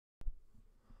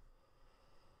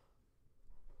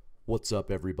What's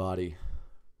up, everybody?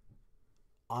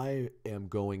 I am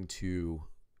going to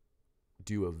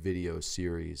do a video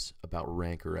series about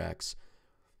RankerX,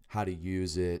 how to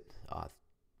use it,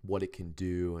 what it can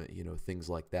do, things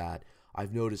like that.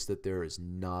 I've noticed that there is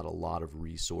not a lot of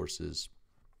resources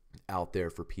out there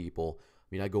for people. I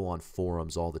mean, I go on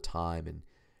forums all the time, and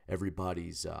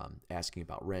everybody's asking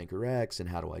about RankerX and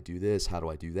how do I do this, how do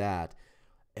I do that,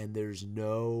 and there's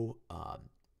no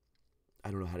I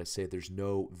don't know how to say it. There's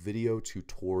no video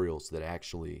tutorials that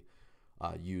actually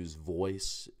use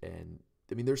voice. And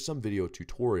I mean, there's some video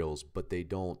tutorials, but they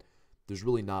don't, there's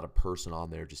really not a person on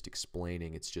there just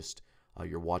explaining. It's just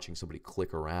you're watching somebody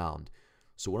click around.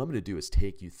 So what I'm going to do is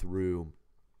take you through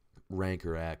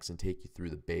RankerX and take you through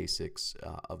the basics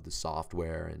of the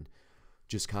software and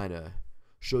just kind of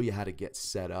show you how to get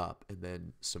set up, and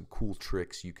then some cool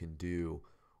tricks you can do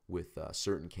with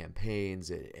certain campaigns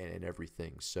and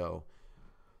everything.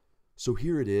 So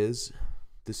here it is.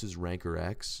 This is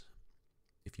RankerX.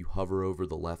 If you hover over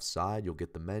the left side, you'll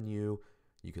get the menu.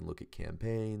 You can look at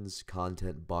campaigns,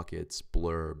 content buckets,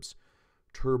 blurbs,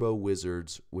 turbo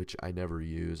wizards, which I never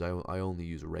use. I only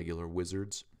use regular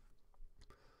wizards.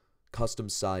 Custom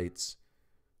sites,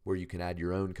 where you can add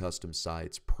your own custom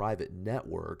sites. Private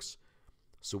networks.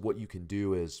 So what you can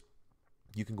do is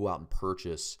you can go out and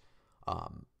purchase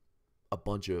a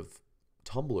bunch of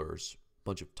Tumblrs,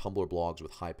 Tumblr blogs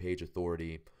with high page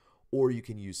authority, or you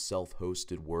can use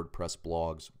self-hosted WordPress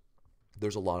blogs.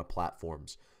 There's a lot of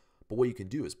platforms. But what you can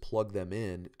do is plug them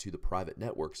in to the private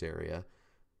networks area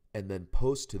and then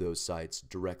post to those sites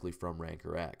directly from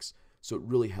RankerX. So it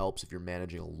really helps if you're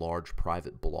managing a large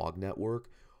private blog network,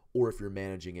 or if you're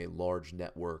managing a large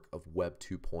network of Web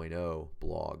 2.0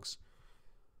 blogs.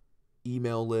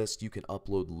 Email list, you can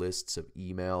upload lists of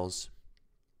emails.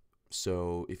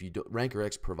 So if you do,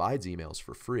 RankerX provides emails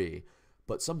for free,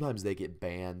 but sometimes they get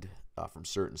banned from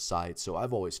certain sites. So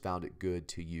I've always found it good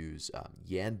to use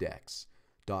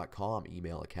Yandex.com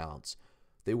email accounts.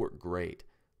 They work great.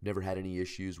 Never had any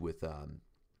issues with them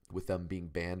being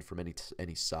banned from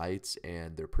any sites,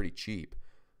 and they're pretty cheap.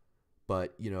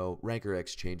 But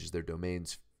RankerX changes their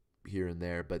domains here and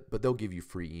there, but they'll give you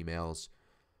free emails.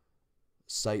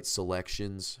 Site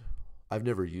selections. I've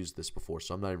never used this before,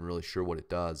 so I'm not even really sure what it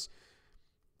does.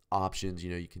 Options,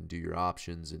 you can do your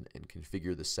options and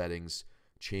configure the settings.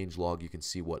 Changelog, you can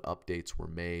see what updates were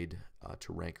made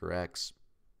to RankerX.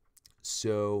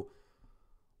 So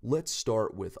let's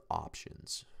start with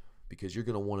options, because you're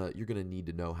gonna need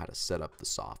to know how to set up the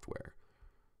software.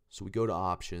 So we go to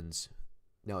options.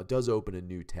 Now it does open a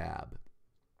new tab,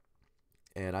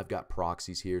 and I've got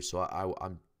proxies here, so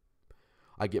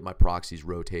I get my proxies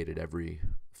rotated every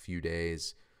few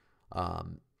days.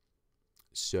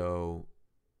 So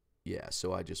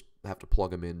I just have to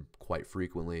plug them in quite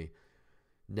frequently.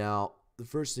 Now, the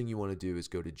first thing you want to do is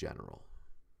go to General.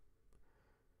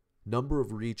 Number of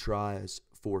retries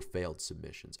for failed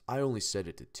submissions. I only set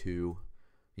it to 2.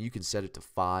 You can set it to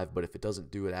 5, but if it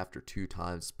doesn't do it after 2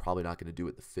 times, it's probably not going to do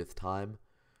it the 5th time.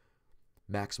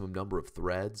 Maximum number of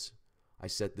threads. I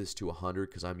set this to 100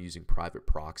 because I'm using private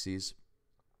proxies,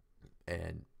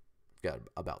 and I've got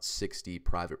about 60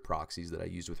 private proxies that I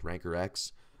use with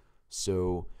RankerX.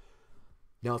 So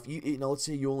now if let's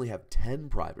say you only have 10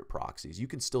 private proxies, you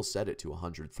can still set it to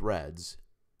 100 threads,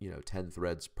 10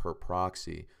 threads per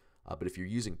proxy. But if you're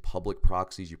using public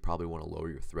proxies, you probably want to lower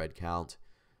your thread count.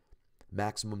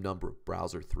 Maximum number of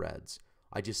browser threads.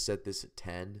 I just set this at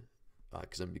 10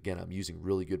 because I'm using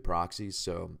really good proxies,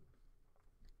 so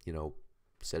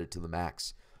set it to the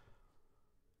max.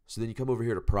 So then you come over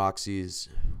here to proxies.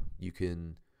 You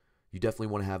definitely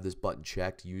want to have this button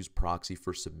checked, use proxy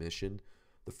for submission.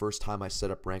 The first time I set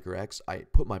up RankerX, I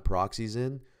put my proxies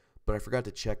in, but I forgot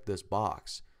to check this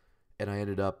box, and I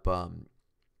ended up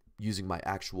using my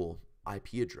actual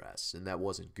IP address, and that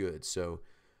wasn't good. So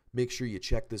make sure you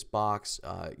check this box.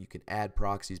 You can add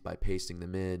proxies by pasting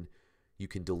them in. You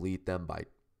can delete them by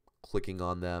clicking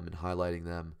on them and highlighting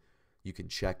them. You can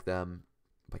check them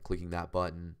by clicking that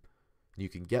button. You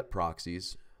can get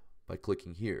proxies by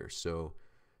clicking here. So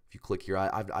if you click here,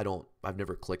 I've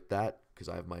never clicked that because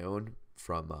I have my own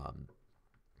from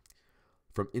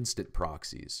Instant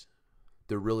Proxies.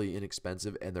 They're really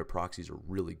inexpensive, and their proxies are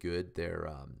really good.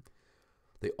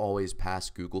 They always pass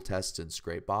Google tests and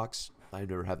Scrapebox. I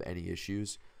never have any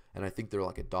issues, and I think they're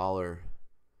like $1. I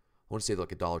want to say like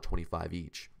 $1.25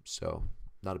 each, so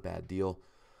not a bad deal.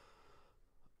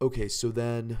 Okay, so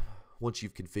then once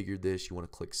you've configured this, you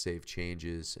want to click Save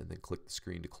Changes and then click the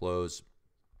screen to close.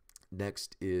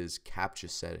 Next is CAPTCHA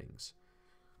settings.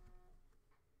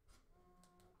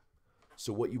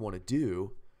 So what you want to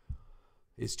do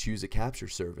is choose a capture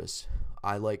service.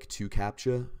 I like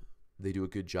 2Captcha. They do a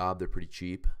good job. They're pretty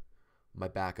cheap. My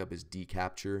backup is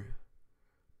dCapture,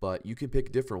 but you can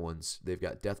pick different ones. They've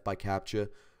got Death by Captcha,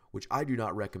 which I do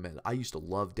not recommend. I used to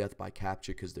love Death by Captcha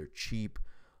because they're cheap.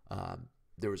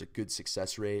 There was a good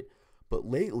success rate, but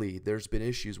lately there's been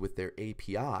issues with their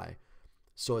API.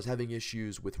 So I was having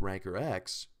issues with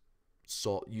RankerX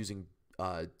using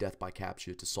Death by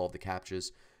Captcha to solve the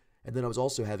captchas, and then I was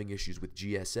also having issues with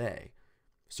GSA,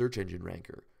 Search Engine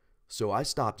Ranker. So I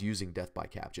stopped using Death by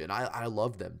Captcha, and I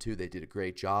love them too. They did a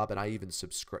great job, and I even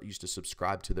used to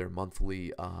subscribe to their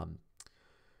monthly.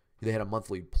 They had a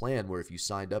monthly plan where if you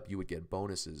signed up, you would get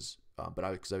bonuses.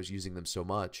 Because I was using them so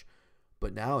much,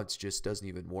 but now it just doesn't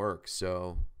even work.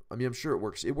 So I mean, I'm sure it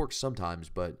works. It works sometimes,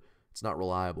 but it's not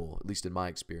reliable, at least in my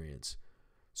experience.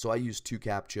 So I use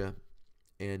 2Captcha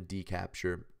and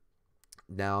dCapture.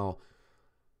 Now,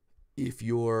 if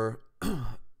you're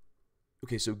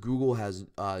okay, so Google has,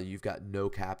 you've got no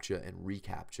CAPTCHA and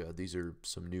reCAPTCHA. These are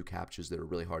some new CAPTCHAs that are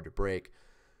really hard to break.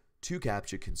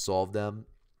 2Captcha can solve them,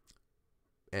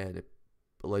 and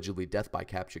allegedly Death by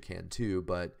Captcha can too,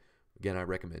 but again, I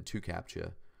recommend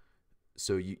 2Captcha.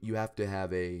 So you have to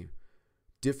have a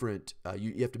different,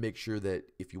 you have to make sure that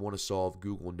if you want to solve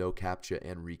Google no CAPTCHA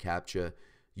and reCAPTCHA,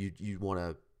 you want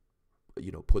to,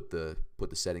 put the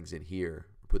settings in here,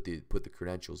 put the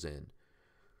credentials in.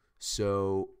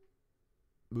 So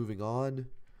moving on,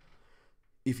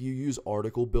 if you use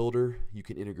Article Builder, you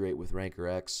can integrate with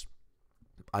RankerX.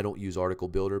 I don't use Article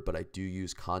Builder, but I do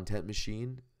use Content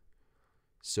Machine.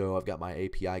 So I've got my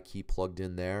API key plugged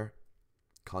in there.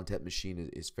 Content Machine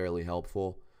is fairly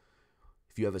helpful.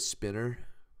 If you have a spinner,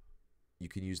 you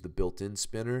can use the built-in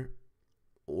spinner,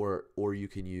 or you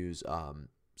can use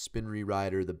Spin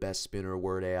Rewriter, the Best Spinner,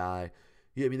 Word AI.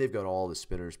 Yeah, I mean, they've got all the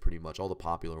spinners pretty much, all the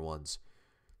popular ones.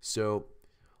 So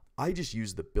I just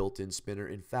use the built-in spinner.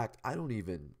 In fact, I don't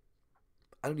even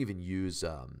use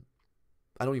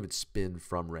I don't even spin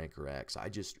from RankerX. I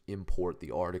just import the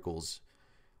articles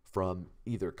from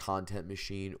either Content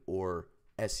Machine or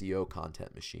SEO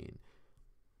Content Machine.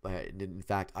 In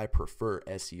fact, I prefer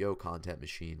SEO Content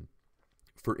Machine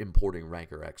for importing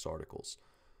RankerX articles.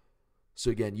 So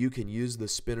again, you can use the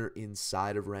spinner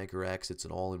inside of RankerX. It's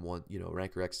an all-in-one,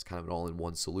 RankerX is kind of an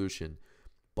all-in-one solution,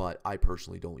 but I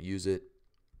personally don't use it.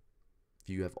 If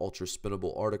you have ultra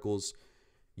spinnable articles,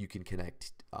 you can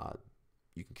connect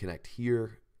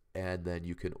here, and then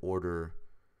you can order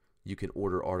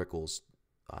articles.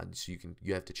 So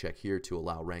you have to check here to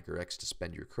allow RankerX to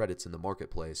spend your credits in the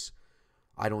marketplace.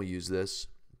 I don't use this,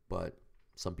 but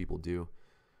some people do.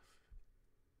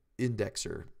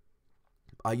 Indexer.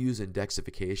 I use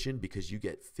indexification because you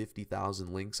get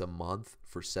 50,000 links a month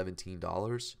for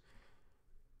 $17.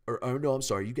 Or no, I'm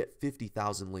sorry, you get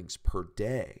 50,000 links per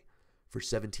day for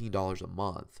 $17 a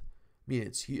month. I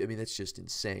mean, that's just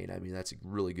insane. I mean, that's a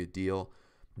really good deal.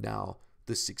 Now,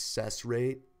 the success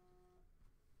rate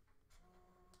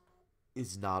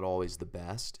is not always the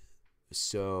best.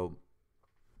 So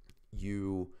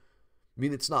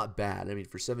it's not bad. I mean,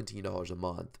 for $17 a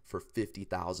month for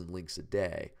 50,000 links a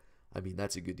day, I mean,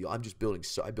 that's a good deal.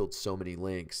 I build so many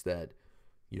links that,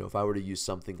 if I were to use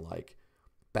something like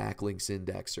Backlinks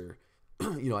Indexer,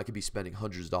 I could be spending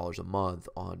hundreds of dollars a month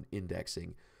on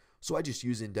indexing. So I just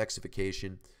use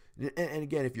indexification. And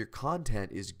again, if your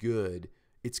content is good,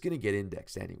 it's going to get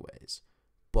indexed anyways.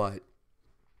 But,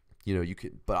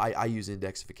 I use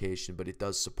indexification, but it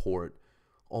does support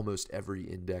almost every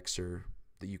indexer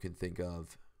that you can think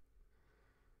of.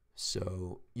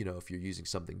 So, if you're using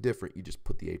something different, you just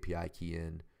put the API key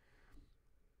in.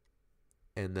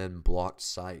 And then blocked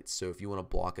sites. So if you want to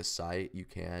block a site, you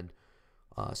can.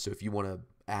 So if you want to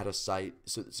add a site,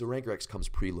 so RankerX comes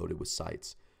preloaded with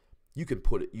sites. You can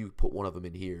put one of them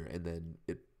in here, and then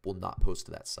it will not post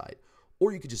to that site.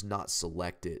 Or you could just not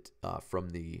select it from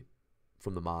the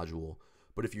module.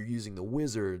 But if you're using the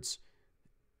wizards,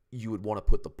 you would want to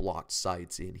put the blocked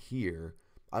sites in here.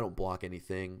 I don't block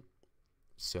anything,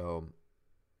 so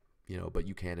but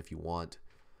you can if you want.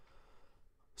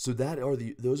 So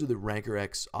those are the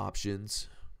RankerX options.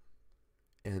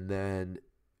 And then,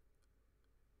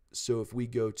 so if we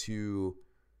go to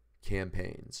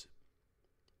campaigns.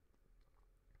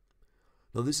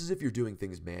 Now this is if you're doing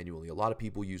things manually. A lot of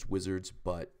people use wizards,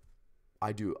 but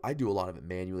I do a lot of it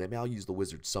manually. I mean, I'll use the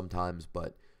wizards sometimes,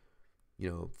 but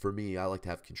for me, I like to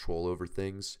have control over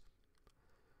things.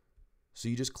 So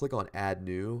you just click on Add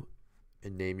New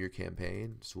and name your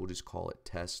campaign. So we'll just call it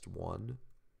Test 1.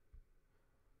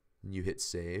 And you hit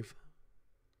Save.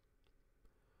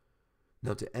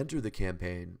 Now to enter the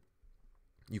campaign,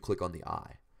 you click on the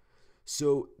I.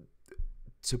 So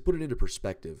to put it into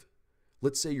perspective,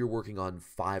 let's say you're working on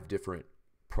 5 different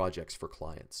projects for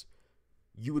clients.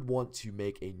 You would want to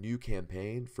make a new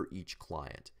campaign for each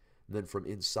client. And then from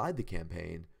inside the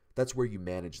campaign, that's where you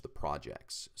manage the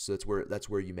projects. So that's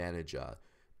where you manage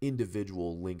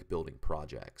individual link building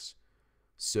projects.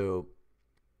 So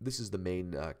this is the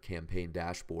main campaign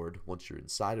dashboard. Once you're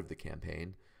inside of the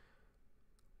campaign,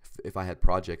 if I had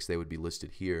projects, they would be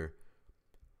listed here.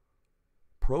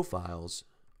 Profiles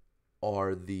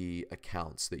are the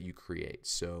accounts that you create.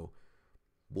 So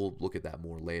we'll look at that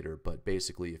more later. But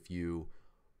basically, if you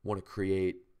want to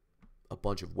create a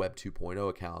bunch of Web 2.0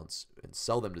 accounts and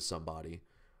sell them to somebody,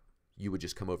 you would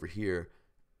just come over here,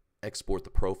 export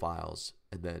the profiles,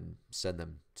 and then send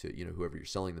them to whoever you're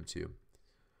selling them to.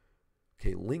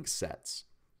 Okay, link sets.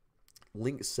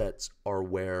 Link sets are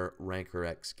where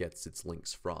RankerX gets its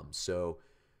links from. So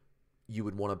you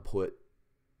would want to put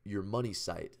your money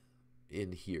site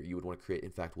in here. You would want to create,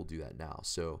 in fact, we'll do that now.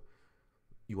 So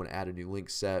you want to add a new link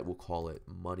set. We'll call it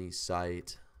money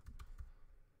site.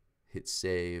 Hit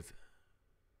save.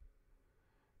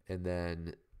 And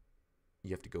then you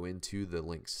have to go into the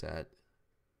link set.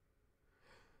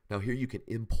 Now here you can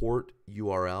import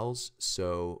URLs.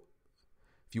 So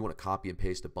if you want to copy and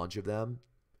paste a bunch of them,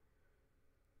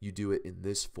 you do it in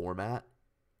this format.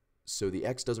 So the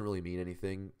X doesn't really mean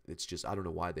anything. It's just, I don't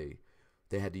know why they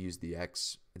had to use the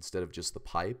X instead of just the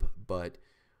pipe, but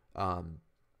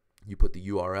you put the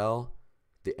URL,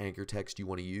 the anchor text you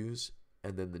want to use,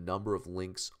 and then the number of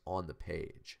links on the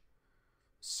page.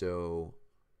 So,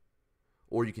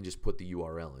 or you can just put the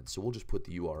URL in. So we'll just put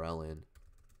the URL in.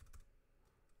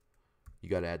 You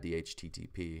got to add the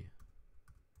HTTP.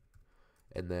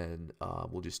 And then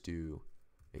we'll just do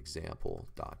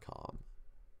example.com.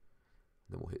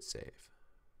 Then we'll hit save.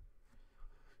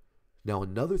 Now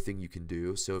another thing you can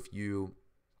do, so if you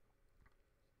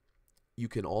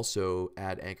can also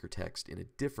add anchor text in a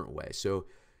different way. So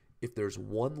if there's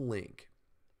one link,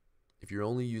 if you're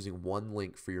only using one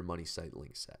link for your money site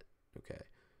link set, okay,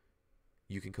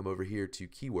 you can come over here to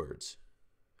keywords.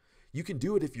 You can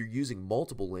do it if you're using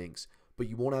multiple links, but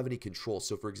you won't have any control.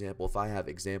 So for example, if I have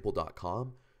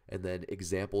example.com and then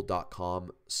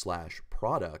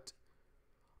example.com/product,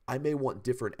 I may want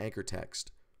different anchor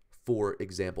text for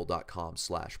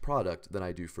example.com/product than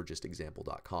I do for just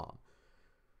example.com.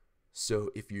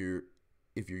 So if you're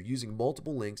using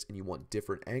multiple links and you want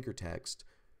different anchor text,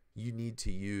 you need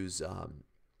to use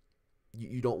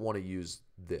you don't want to use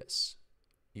this.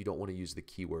 You don't want to use the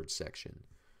keyword section.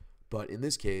 But in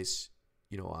this case,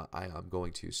 I'm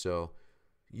going to. So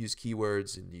use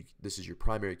keywords, and this is your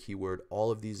primary keyword.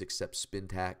 All of these except spin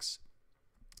tax.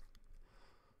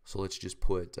 So let's just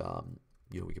put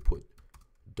we could put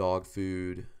dog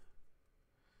food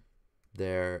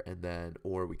there, and then,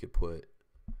 or we could put,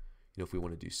 if we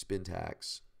want to do spin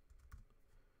tax,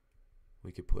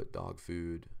 we could put dog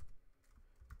food,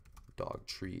 dog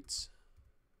treats.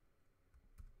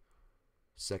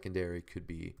 Secondary could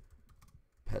be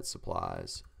pet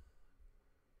supplies.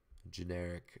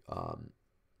 Generic,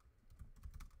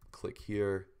 click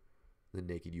here, the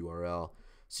naked URL.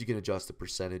 So you can adjust the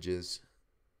percentages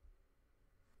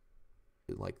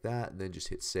like that, and then just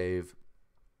hit save.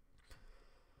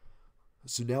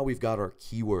 So now we've got our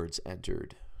keywords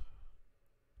entered,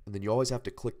 and then you always have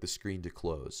to click the screen to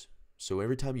close. So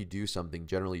every time you do something,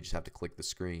 generally you just have to click the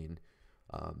screen,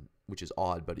 which is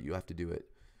odd, but you have to do it.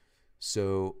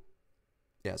 So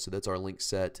yeah, so that's our link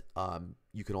set.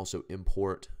 You can also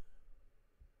import,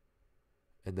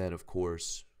 and then of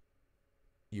course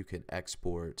you can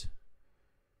export.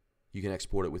 You can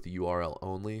export it with the URL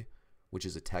only, which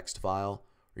is a text file,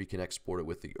 or you can export it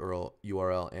with the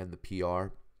URL and the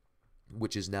PR,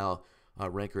 which is now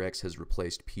RankerX has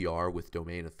replaced PR with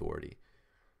domain authority.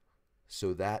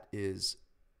 So that is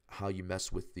how you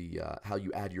mess with the how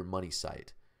you add your money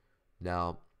site.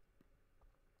 Now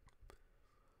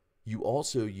you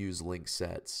also use link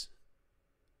sets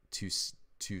to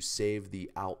save the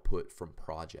output from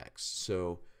projects.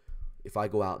 So if I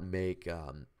go out and make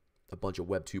a bunch of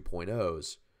Web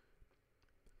 2.0s,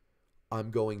 I'm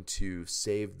going to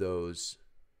save those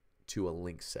to a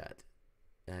link set,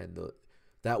 and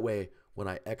that way when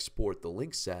I export the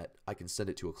link set, I can send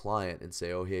it to a client and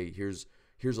say, oh hey, here's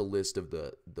a list of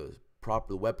the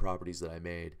web properties that I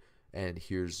made, and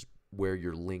here's where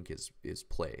your link is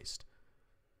placed.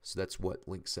 So that's what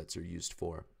link sets are used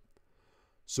for.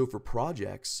 So for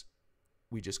projects,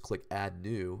 we just click add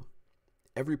new.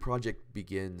 Everything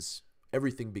begins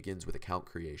with account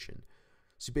creation.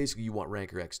 So basically you want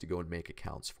RankerX to go and make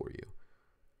accounts for you.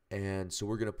 And so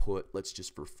we're going to put, let's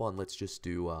just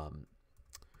do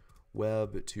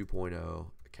Web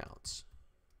 2.0 accounts.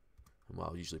 Well,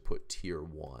 I'll usually put tier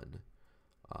 1.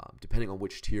 Depending on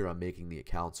which tier I'm making the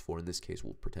accounts for. In this case,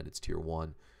 we'll pretend it's tier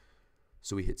 1.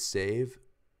 So we hit save.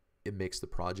 It makes the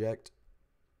project.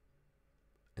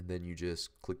 And then you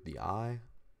just click the I.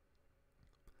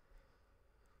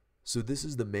 So this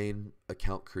is the main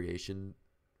account creation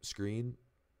screen.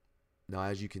 Now,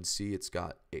 as you can see, it's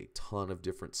got a ton of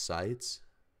different sites.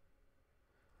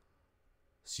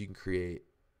 So you can create,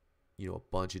 a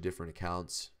bunch of different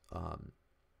accounts.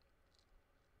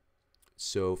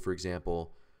 So, for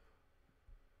example,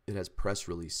 it has press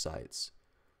release sites.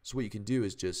 So what you can do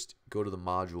is just go to the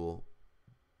module,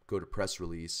 go to press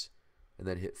release, and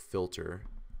then hit filter.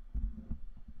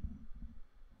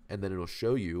 And then it'll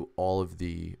show you all of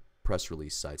the press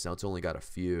release sites. Now, it's only got a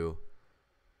few,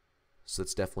 so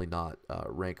it's definitely not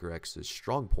RankerX's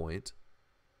strong point.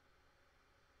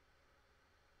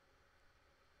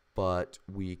 But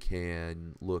we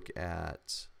can look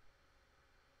at,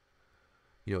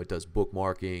 it does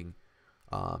bookmarking.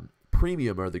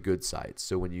 Premium are the good sites.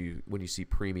 So when you see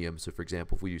premium, so for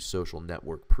example, if we use social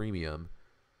network premium,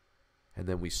 and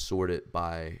then we sort it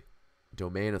by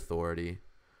domain authority,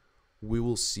 we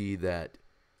will see that,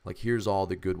 like, here's all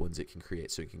the good ones it can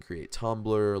create. So it can create Tumblr,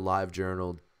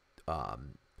 LiveJournal,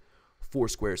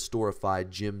 Foursquare, Storify,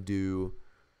 Jimdo,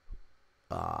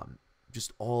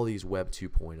 just all these Web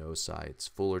 2.0 sites,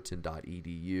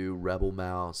 Fullerton.edu, Rebel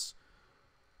Mouse,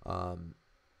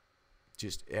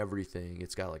 just everything.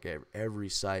 It's got like every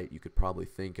site you could probably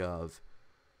think of,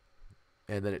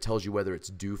 and then it tells you whether it's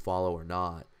do follow or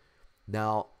not.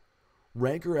 Now,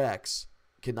 RankerX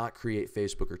cannot create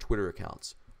Facebook or Twitter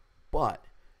accounts, but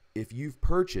if you've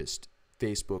purchased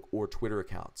Facebook or Twitter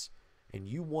accounts and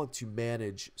you want to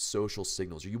manage social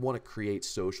signals, or you want to create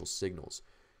social signals,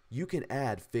 you can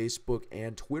add Facebook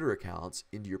and Twitter accounts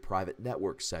into your private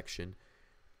network section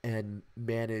and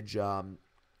manage and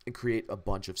create a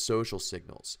bunch of social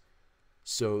signals.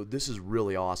 So this is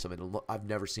really awesome, and I've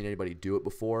never seen anybody do it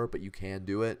before, but you can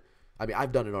do it. I mean,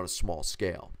 I've done it on a small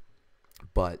scale,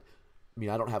 but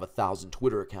I don't have 1,000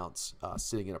 Twitter accounts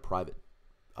sitting in a private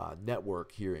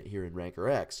network here in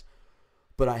RankerX,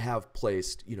 but I have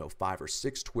placed 5 or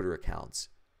 6 Twitter accounts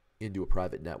into a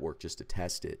private network just to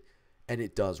test it, and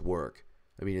it does work.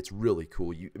 I mean, it's really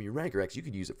cool. RankerX, you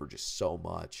can use it for just so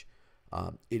much.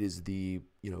 It is the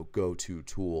go-to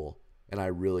tool, and I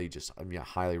really I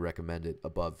highly recommend it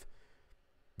above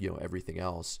everything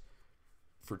else.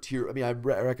 For tier, I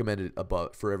recommend it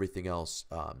above for everything else.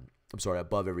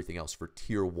 Above everything else for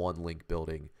tier 1 link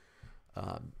building.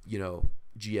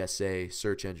 GSA,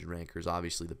 search engine ranker, is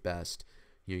obviously the best.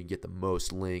 You can get the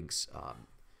most links.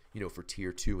 For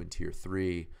tier 2 and tier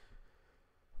 3.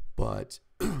 But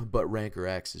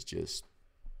RankerX is just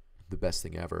the best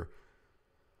thing ever.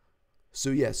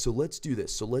 So let's do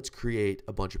this. So let's create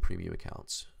a bunch of premium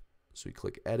accounts. So we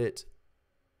click edit,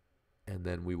 and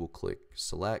then we will click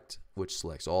select, which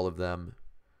selects all of them,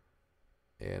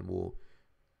 and we'll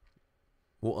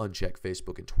uncheck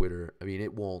Facebook and Twitter.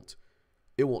 It won't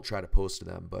try to post to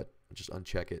them, but just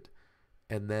uncheck it.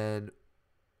 And then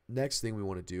next thing we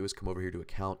want to do is come over here to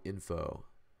account info.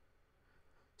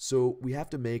 So we have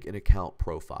to make an account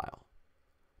profile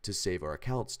to save our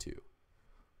accounts to.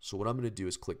 So what I'm going to do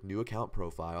is click new account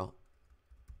profile,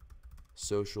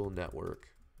 social network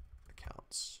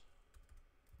accounts.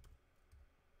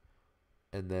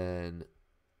 And then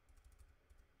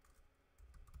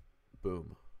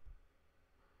boom.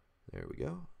 There we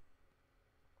go.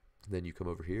 Then you come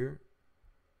over here,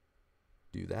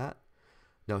 do that.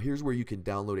 Now here's where you can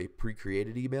download a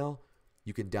pre-created email.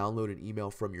 You can download an email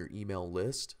from your email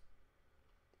list,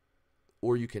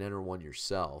 or you can enter one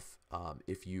yourself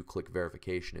if you click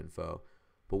verification info.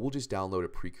 But we'll just download a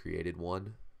pre-created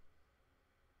one,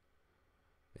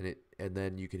 and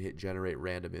then you can hit generate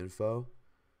random info,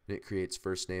 and it creates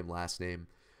first name, last name.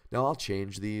 Now I'll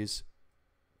change these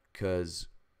because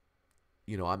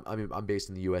I'm based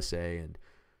in the USA, and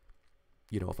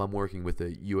if I'm working with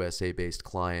a USA based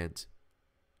client,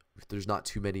 there's not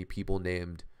too many people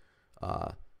named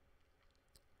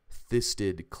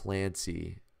Thisted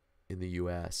Clancy in the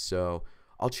US. So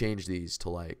I'll change these to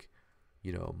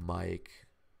Mike.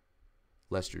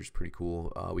 Lester's pretty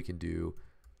cool. We can do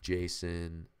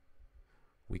Jason.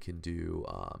 We can do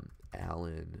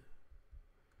Alan.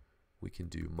 We can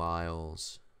do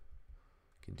Miles.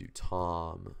 We can do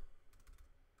Tom.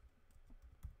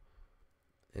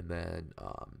 And then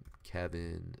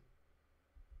Kevin.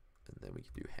 And then we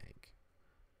can do Hank.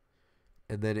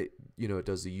 And then it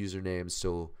does the usernames.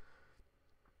 So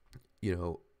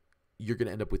you're going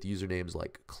to end up with usernames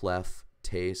like Clef,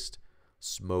 Taste,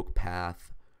 Smoke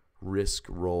Path, Risk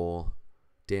Roll,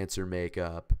 Dancer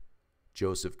Makeup,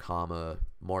 Joseph,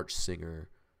 March Singer,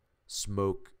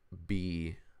 Smoke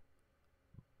Bee,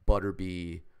 Butter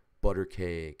Bee, Butter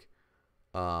Cake,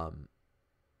 and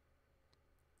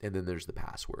then there's the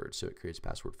password. So it creates a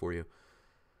password for you.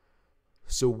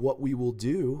 So what we will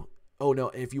do, oh no,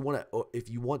 if you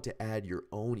want to add your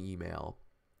own email,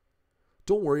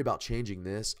 don't worry about changing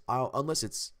this. Unless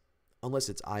it's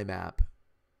IMAP,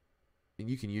 and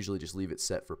you can usually just leave it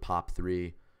set for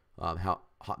POP3,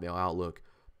 Hotmail Outlook.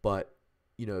 But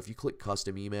if you click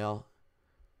custom email,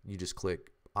 you just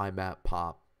click IMAP,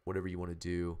 POP, whatever you want to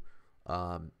do.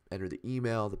 Enter the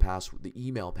email, the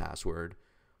email password,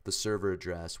 the server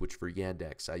address, which for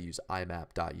Yandex I use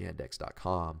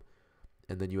imap.yandex.com,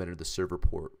 and then you enter the server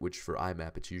port, which for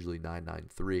IMAP it's usually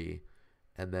 993,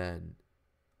 and then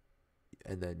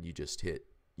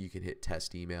you can hit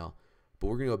test email. But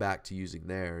we're gonna go back to using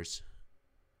theirs,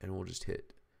 and we'll just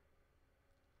hit.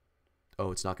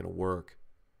 Oh, it's not gonna work.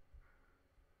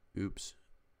 Oops.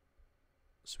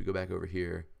 So we go back over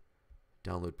here,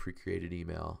 download pre-created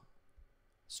email.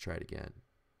 Let's try it again.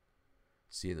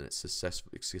 See that it's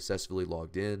successfully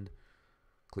logged in.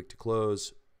 Click to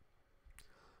close.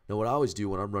 Now what I always do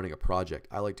when I'm running a project,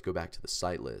 I like to go back to the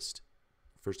site list.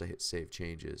 First I hit save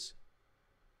changes.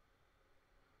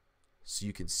 So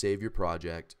you can save your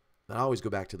project. And I always go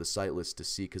back to the site list to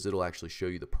see, because it'll actually show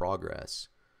you the progress.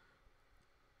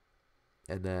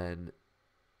 And then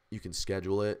you can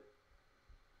schedule it.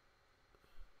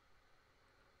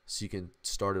 So you can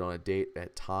start it on a date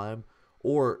at time,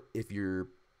 or if you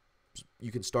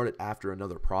can start it after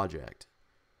another project.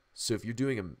 So if you're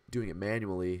doing it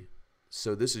manually,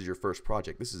 so this is your first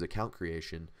project, this is account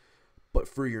creation, but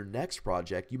for your next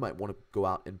project, you might want to go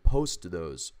out and post to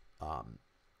those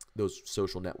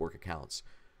social network accounts.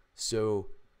 So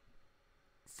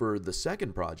for the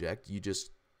second project,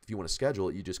 if you want to schedule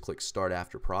it, you just click start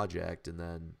after project, and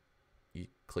then you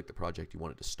click the project you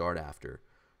want it to start after.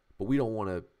 But we don't want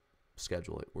to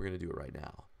schedule it. We're going to do it right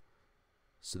now.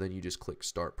 So then you just click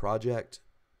start project,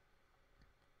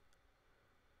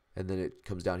 and then it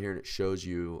comes down here and it shows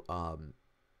you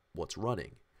what's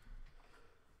running.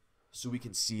 So we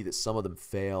can see that some of them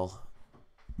fail,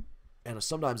 and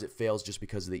sometimes it fails just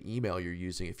because of the email you're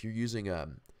using. If you're using a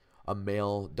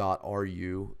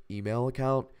mail.ru email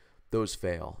account, those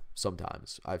fail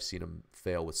sometimes. I've seen them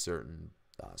fail with certain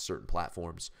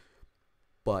platforms.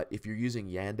 But if you're using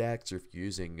Yandex, or if you're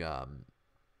using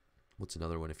what's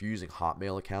another one? If you're using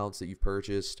Hotmail accounts that you've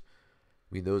purchased,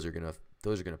 I mean those are gonna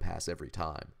pass every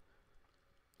time.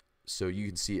 So you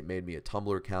can see it made me a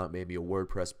Tumblr account, it made me a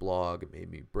WordPress blog, it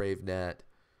made me BraveNet,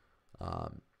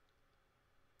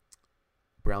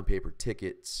 Brown Paper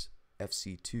Tickets,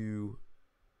 FC2.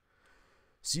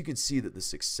 So you can see that the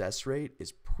success rate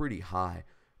is pretty high.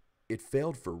 It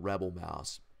failed for Rebel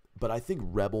Mouse, but I think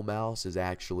Rebel Mouse is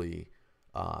actually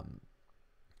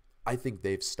I think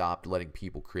they've stopped letting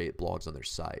people create blogs on their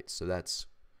site. So that's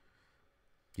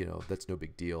no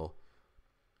big deal.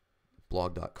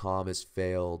 Blog.com has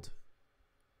failed.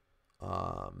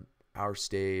 Our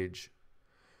Stage.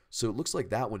 So it looks like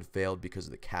that one failed because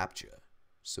of the CAPTCHA.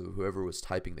 So whoever was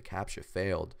typing the CAPTCHA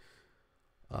failed.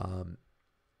 And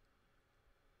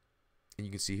you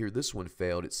can see here this one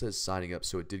failed. It says signing up,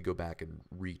 so it did go back and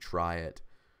retry it.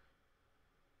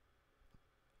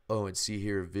 Oh, and see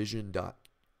here,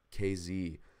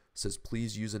 vision.kz says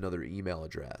please use another email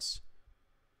address.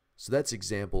 So that's an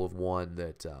example of one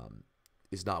that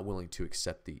is not willing to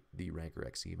accept the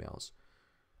RankerX emails.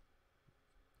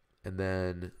 And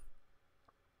then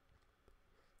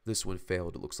this one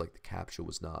failed. It looks like the CAPTCHA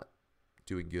was not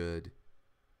doing good.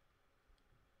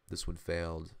 This one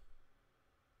failed.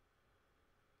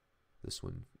 This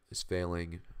one is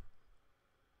failing.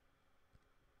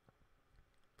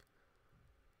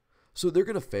 So they're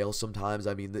going to fail sometimes.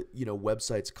 I mean,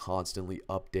 websites constantly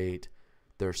update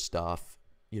their stuff.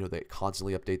 They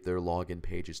constantly update their login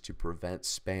pages to prevent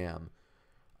spam.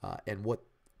 And what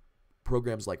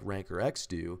programs like RankerX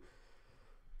do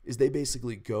is they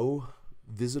basically go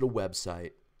visit a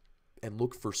website and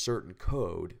look for certain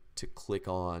code to click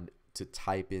on to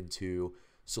type into.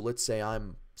 So let's say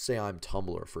I'm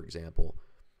Tumblr, for example,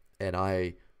 and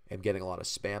I am getting a lot of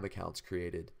spam accounts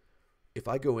created. If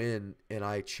I go in and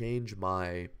I change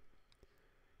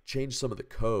some of the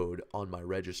code on my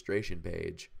registration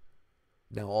page,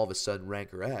 now all of a sudden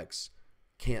RankerX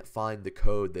can't find the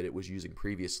code that it was using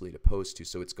previously to post to,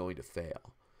 so it's going to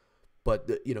fail. But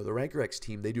the RankerX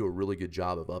team, they do a really good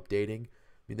job of updating.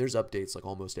 I mean, there's updates like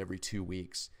almost every 2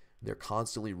 weeks. They're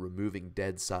constantly removing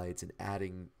dead sites and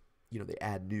adding, they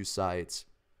add new sites.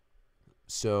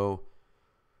 So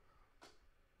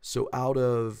out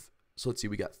of So let's see,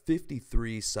 we got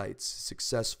 53 sites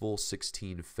successful,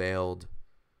 16 failed.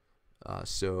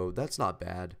 So that's not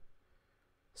bad.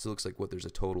 So it looks like there's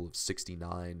a total of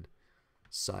 69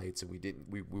 sites, and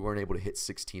we weren't able to hit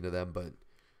 16 of them, but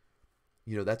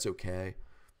that's okay.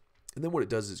 And then what it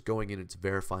does is going in, it's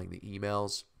verifying the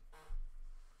emails,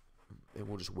 and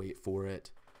we'll just wait for it.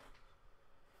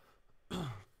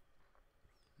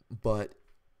 But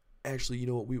actually, you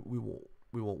know what?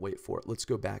 We won't wait for it. Let's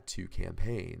go back to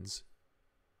campaigns,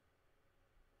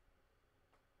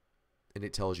 and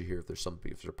it tells you here if there's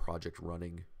a project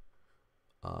running.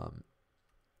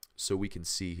 So we can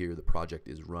see here the project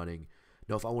is running.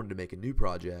 Now, if I wanted to make a new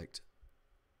project,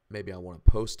 maybe I want to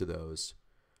post to those.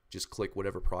 Just click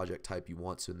whatever project type you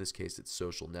want. So in this case, it's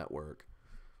social network.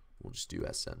 We'll just do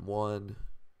SN1,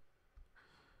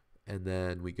 and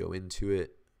then we go into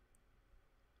it.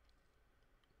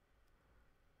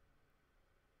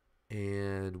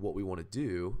 And what we want to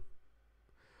do,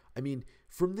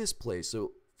 from this place,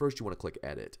 so first you want to click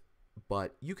edit,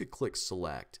 but you could click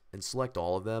select and select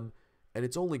all of them, and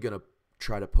it's only going to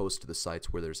try to post to the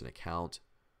sites where there's an account.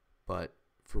 But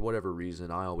for whatever reason,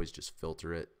 I always just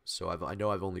filter it. So I know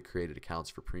I've only created accounts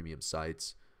for premium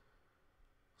sites,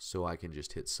 so I can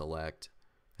just hit select,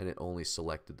 and it only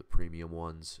selected the premium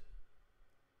ones.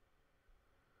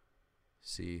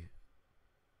 See?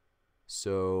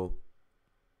 So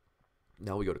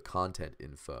now we go to content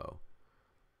info.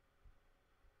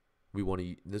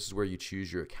 This is where you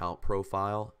choose your account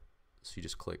profile. So you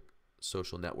just click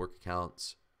social network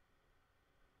accounts,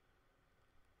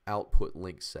 output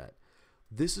link set.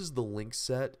 This is the link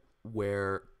set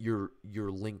where your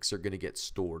links are going to get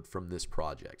stored from this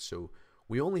project. So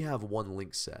we only have one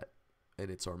link set, and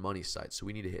it's our money site. So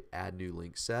we need to hit add new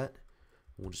link set.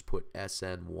 We'll just put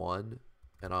SN1,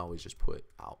 and I always just put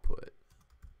output.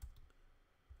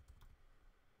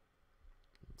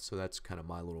 So that's kind of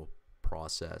my little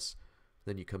process.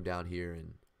 Then you come down here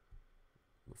and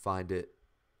find it.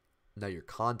 Now your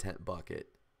content bucket.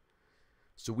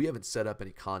 So we haven't set up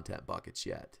any content buckets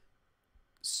yet.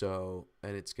 So,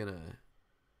 and it's going to,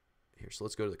 here, so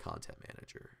let's go to the content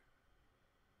manager.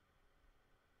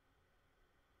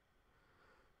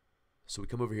 So we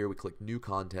come over here, we click new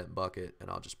content bucket, and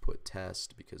I'll just put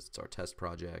test because it's our test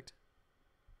project.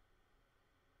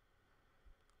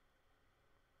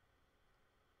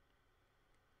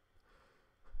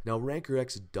 Now,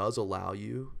 RankerX does allow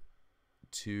you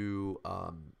to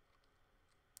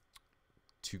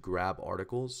grab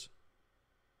articles.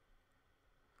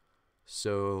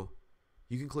 So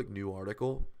you can click new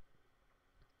article,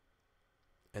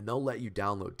 and they'll let you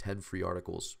download 10 free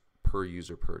articles per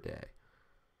user per day.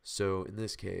 So in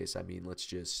this case, let's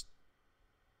just,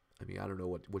 I don't know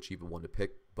what you even want to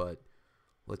pick, but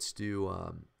let's do,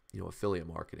 affiliate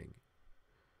marketing.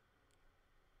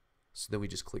 So then we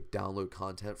just click download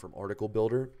content from article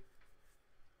builder.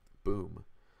 Boom.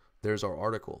 There's our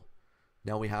article.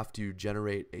 Now we have to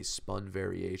generate a spun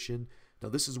variation. Now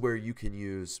this is where you can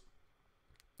use,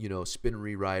 spin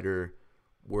rewriter,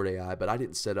 Word AI, but I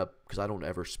didn't set up because I don't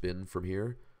ever spin from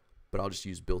here, but I'll just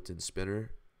use built-in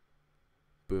spinner.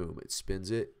 Boom, it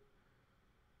spins it.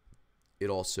 It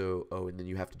also, and then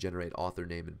you have to generate author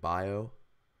name and bio.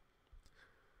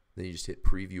 Then you just hit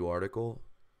preview article.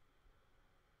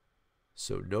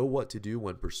 So know what to do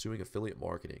when pursuing affiliate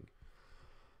marketing.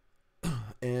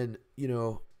 And,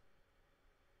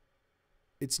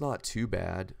 it's not too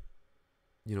bad.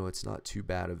 It's not too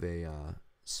bad of a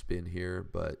spin here,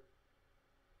 but,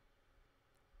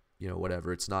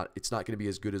 whatever. It's not going to be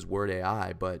as good as Word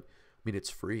AI, but, it's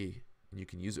free, and you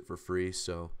can use it for free,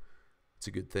 so it's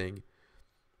a good thing.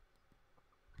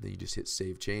 Then you just hit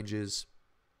Save Changes,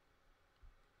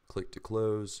 click to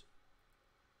close.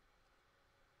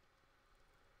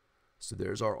 So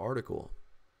there's our article.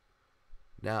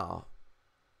 Now,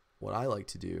 what I like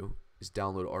to do is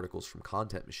download articles from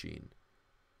Content Machine.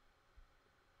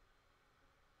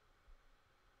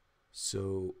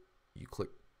 So you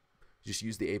just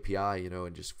use the API,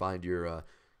 and just find your,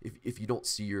 if you don't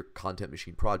see your Content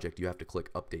Machine project, you have to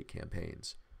click Update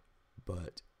Campaigns.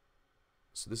 But,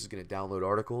 so this is going to download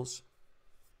articles.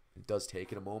 It does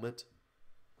take it a moment.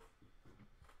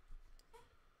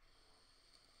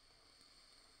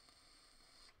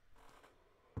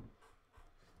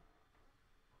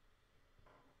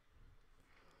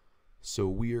 So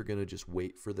we are going to just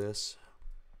wait for this.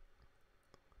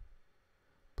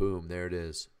 Boom, there it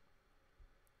is.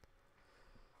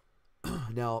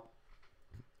 Now,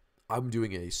 I'm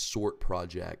doing a sort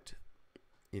project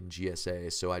in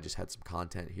GSA, so I just had some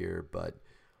content here, but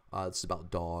this is about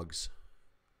dogs.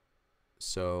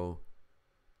 So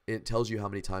it tells you how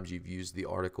many times you've used the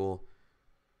article.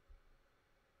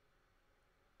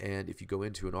 And if you go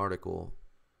into an article,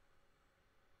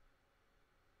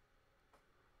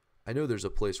 I know there's a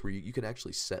place where you can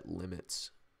actually set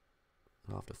limits.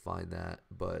 I'll have to find that,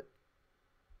 but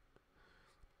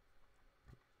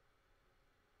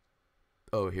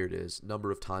oh, here it is.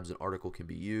 Number of times an article can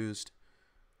be used.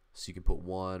 So you can put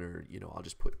 1, or I'll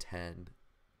just put 10.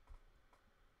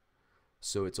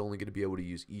 So it's only going to be able to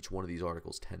use each one of these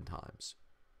articles 10 times.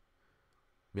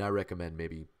 I mean, I recommend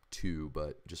maybe 2,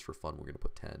 but just for fun, we're going to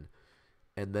put 10.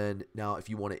 And then now if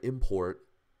you want to import,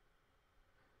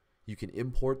 you can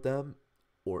import them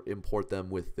or import them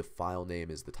with the file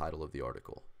name as the title of the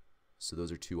article. So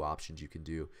those are 2 options you can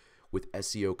do. With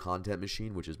SEO Content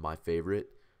Machine, which is my favorite,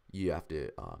 you have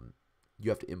to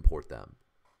import them.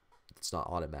 It's not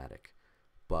automatic.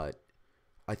 But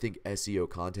I think SEO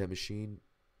Content Machine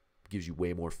gives you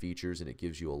way more features, and it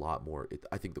gives you a lot more.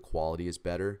 I think the quality is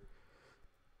better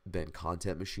than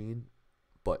Content Machine,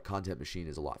 but Content Machine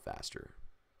is a lot faster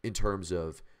in terms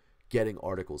of getting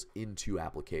articles into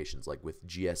applications. Like with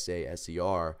GSA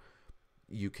SER,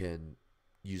 you can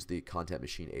use the Content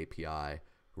Machine API.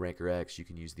 RankerX, you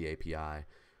can use the API.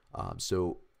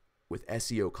 So with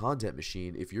SEO Content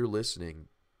Machine, if you're listening,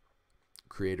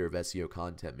 creator of SEO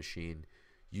Content Machine,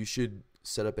 you should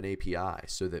set up an API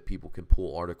so that people can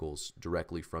pull articles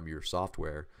directly from your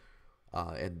software,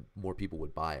 and more people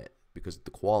would buy it because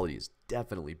the quality is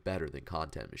definitely better than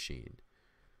Content Machine.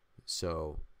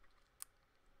 So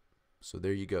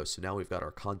there you go. So now we've got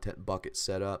our content bucket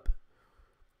set up.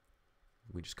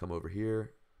 We just come over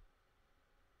here,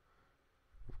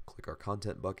 click our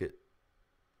content bucket.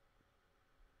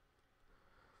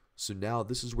 So now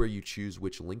this is where you choose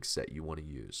which link set you want to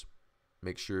use.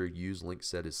 Make sure use link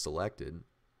set is selected,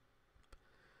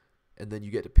 and then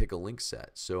you get to pick a link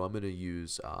set. So I'm going to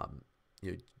use,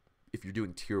 if you're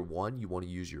doing tier 1, you want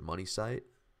to use your money site.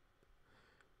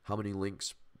 How many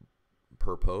links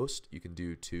per post? You can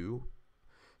do 2.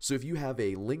 So if you have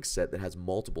a link set that has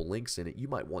multiple links in it, you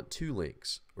might want 2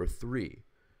 links or 3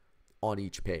 on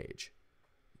each page.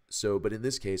 So, but in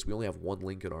this case, we only have 1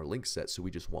 link in our link set, so we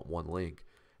just want 1 link.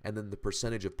 And then the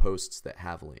percentage of posts that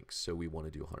have links, so we want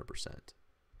to do 100%.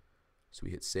 So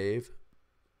we hit save,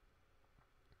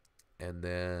 and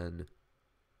then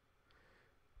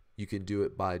you can do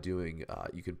it by doing,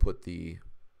 you can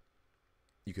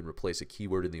replace a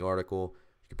keyword in the article.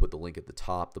 You can put the link at the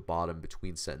top, the bottom,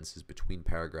 between sentences, between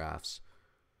paragraphs.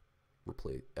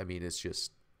 It's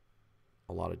just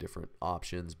a lot of different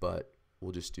options, but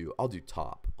I'll do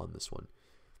top on this one.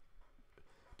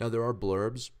 Now there are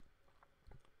blurbs.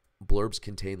 Blurbs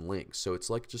contain links, so it's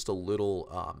like just a little,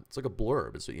 it's like a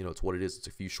blurb. It's what it is. It's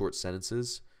a few short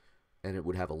sentences, and it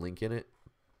would have a link in it.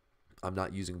 I'm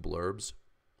not using blurbs,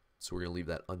 so we're gonna leave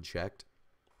that unchecked.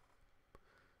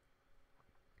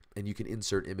 And you can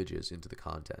insert images into the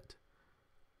content.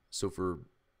 So for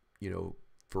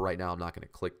right now, I'm not going to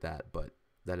click that, but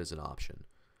that is an option.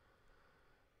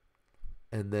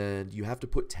 And then you have to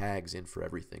put tags in for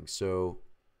everything. So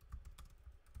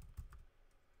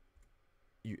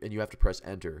you have to press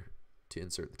enter to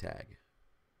insert the tag.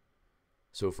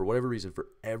 So for whatever reason, for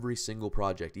every single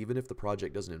project, even if the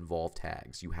project doesn't involve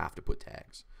tags, you have to put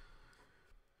tags,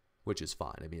 which is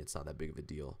fine. I mean, it's not that big of a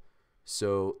deal.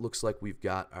 So looks like we've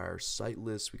got our site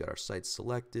list. We got our site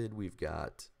selected.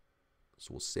 So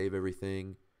we'll save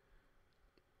everything.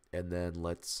 And then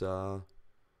let's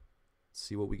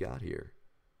see what we got here.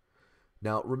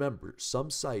 Now remember,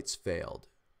 some sites failed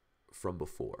from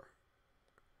before.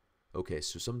 Okay,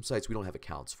 so some sites we don't have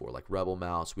accounts for, like Rebel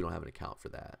Mouse, we don't have an account for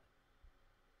that.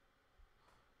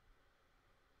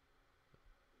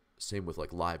 Same with like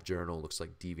LiveJournal, looks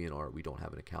like DeviantArt, we don't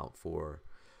have an account for.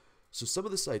 So some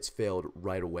of the sites failed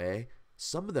right away.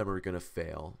 Some of them are going to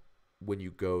fail when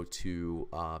you go to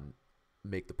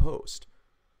make the post.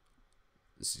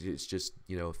 It's just,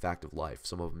 a fact of life.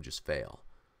 Some of them just fail.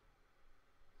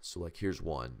 So like here's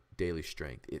one, Daily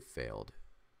Strength, it failed.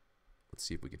 Let's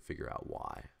see if we can figure out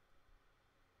why.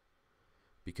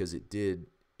 Because it did,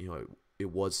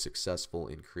 it was successful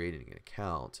in creating an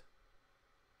account.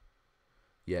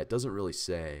 Yeah, it doesn't really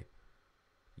say,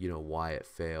 why it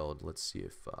failed. Let's see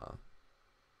if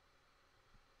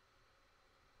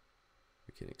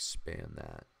we can expand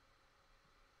that.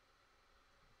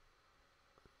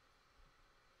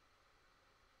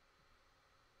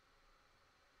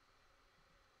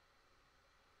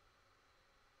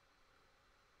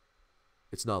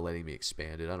 It's not letting me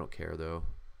expand it. I don't care though.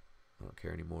 I don't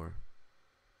care anymore.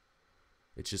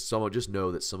 It's just just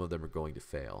know that some of them are going to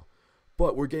fail.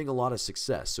 But we're getting a lot of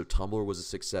success. So Tumblr was a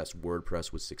success.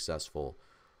 WordPress was successful.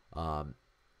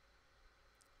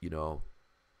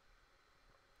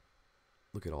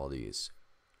 Look at all these.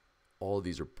 All of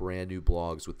these are brand new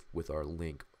blogs with our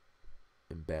link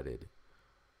embedded.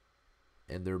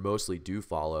 And they're mostly do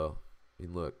follow. I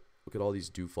mean, look at all these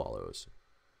do follows.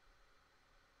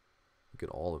 Look at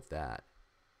all of that.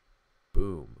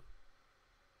 Boom.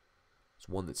 It's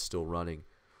one that's still running.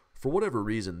 For whatever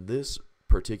reason, this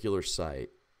particular site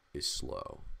is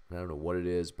slow. I don't know what it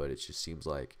is, but it just seems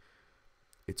like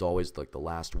it's always like the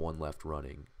last one left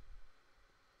running.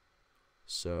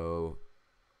 So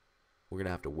we're going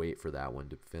to have to wait for that one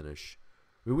to finish.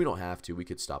 I mean, we don't have to. We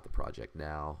could stop the project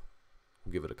now.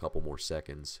 We'll give it a couple more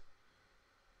seconds.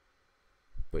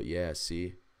 But yeah,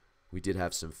 see, we did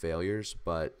have some failures,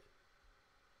 but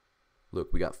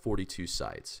look, we got 42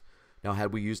 sites. Now,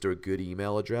 had we used a good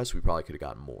email address, we probably could have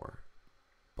gotten more.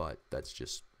 But that's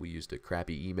just, we used a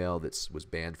crappy email that was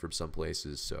banned from some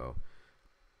places. So,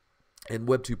 and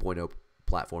Web 2.0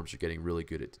 platforms are getting really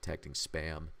good at detecting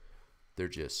spam. They're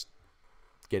just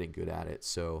getting good at it.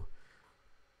 So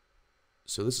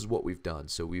this is what we've done.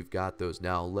 So we've got those.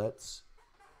 Now let's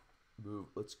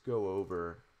go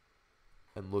over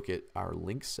and look at our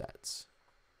link sets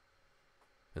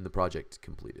and the project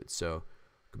completed. So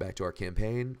go back to our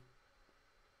campaign.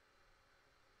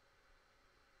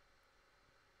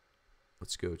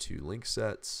 Let's go to link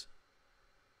sets.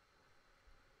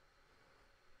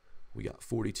 We got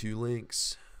 42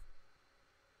 links.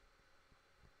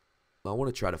 I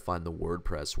want to try to find the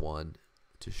WordPress one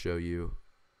to show you.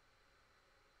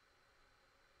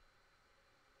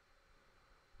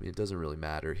 I mean, it doesn't really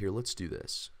matter. Here, let's do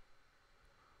this.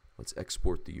 Let's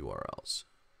export the URLs.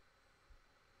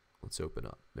 Let's open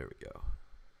up. There we go.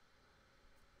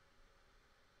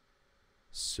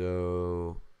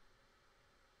 So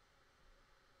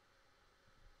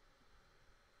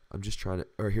I'm just trying to,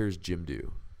 or here's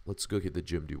Jimdo. Let's go get the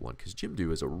Jimdo one, because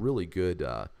Jimdo is a really good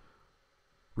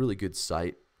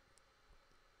site.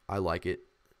 I like it.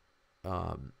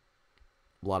 A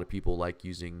lot of people like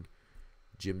using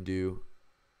Jimdo.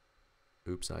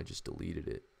 Oops, I just deleted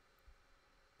it.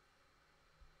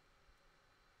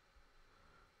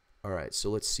 All right, so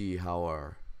let's see how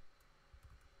our,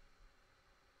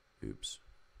 oops.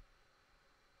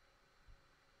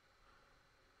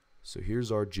 So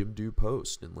here's our Jimdo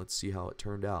post, and let's see how it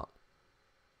turned out.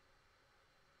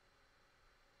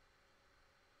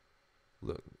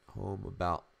 Look, home,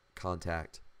 about,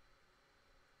 contact,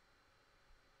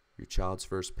 your child's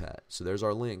first pet. So there's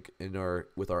our link in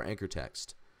with our anchor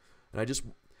text. And I just,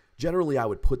 generally I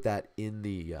would put that in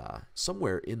the,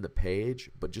 somewhere in the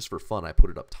page, but just for fun I put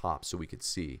it up top so we could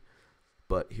see.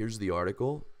 But here's the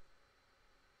article.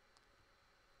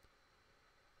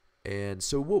 And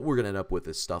so what we're going to end up with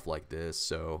is stuff like this.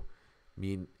 So, I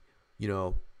mean, you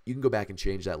know, you can go back and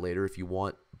change that later if you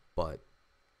want, but,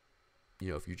 you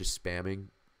know, if you're just spamming,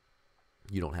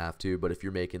 you don't have to. But if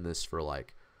you're making this for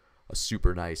like a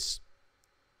super nice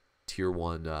tier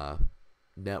 1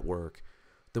 network,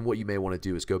 then what you may want to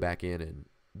do is go back in and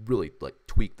really like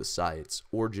tweak the sites,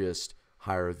 or just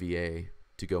hire a VA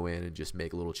to go in and just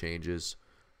make little changes.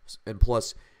 And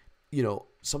plus, you know,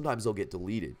 sometimes they'll get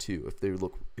deleted too if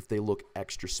they look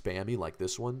extra spammy, like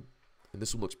this one. And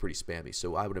this one looks pretty spammy,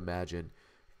 so I would imagine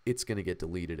it's going to get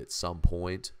deleted at some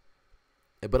point.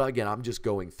 But again, I'm just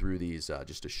going through these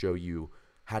just to show you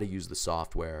how to use the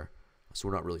software. So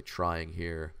we're not really trying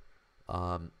here.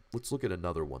 Let's look at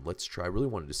another one. Let's try. I really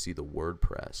wanted to see the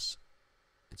WordPress.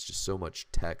 It's just so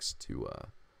much text to.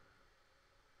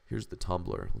 Here's the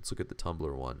Tumblr. Let's look at the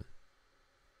Tumblr one.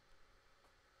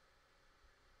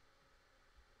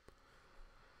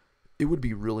 It would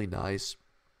be really nice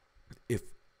if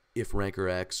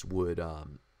RankerX would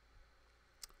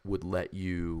let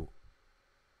you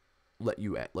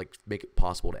like make it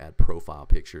possible to add profile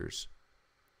pictures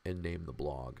and name the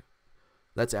blog.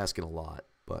 That's asking a lot,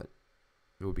 but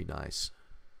it would be nice.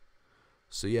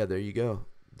 So yeah, there you go.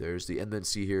 There's the, and then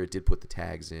see here, it did put the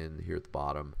tags in here at the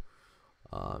bottom.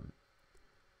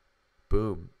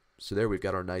 Boom. So there we've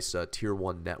got our nice tier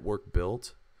 1 network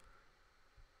built.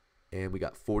 And we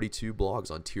got 42 blogs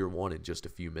on tier 1 in just a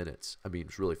few minutes. I mean,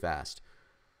 it's really fast.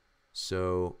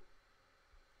 So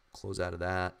close out of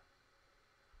that.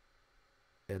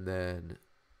 And then,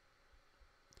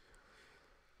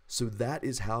 so that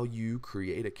is how you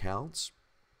create accounts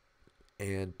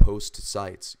and post to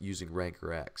sites using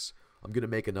RankerX. I'm going to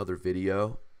make another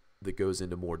video that goes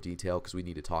into more detail because we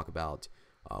need to talk about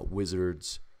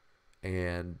wizards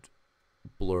and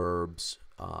blurbs.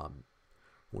 I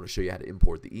want to show you how to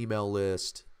import the email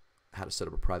list, how to set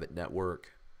up a private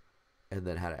network, and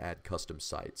then how to add custom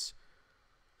sites.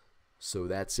 So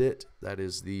that's it. That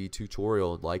is the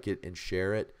tutorial. Like it and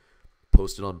share it.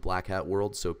 Post it on Black Hat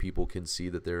World so people can see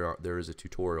that there is a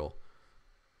tutorial.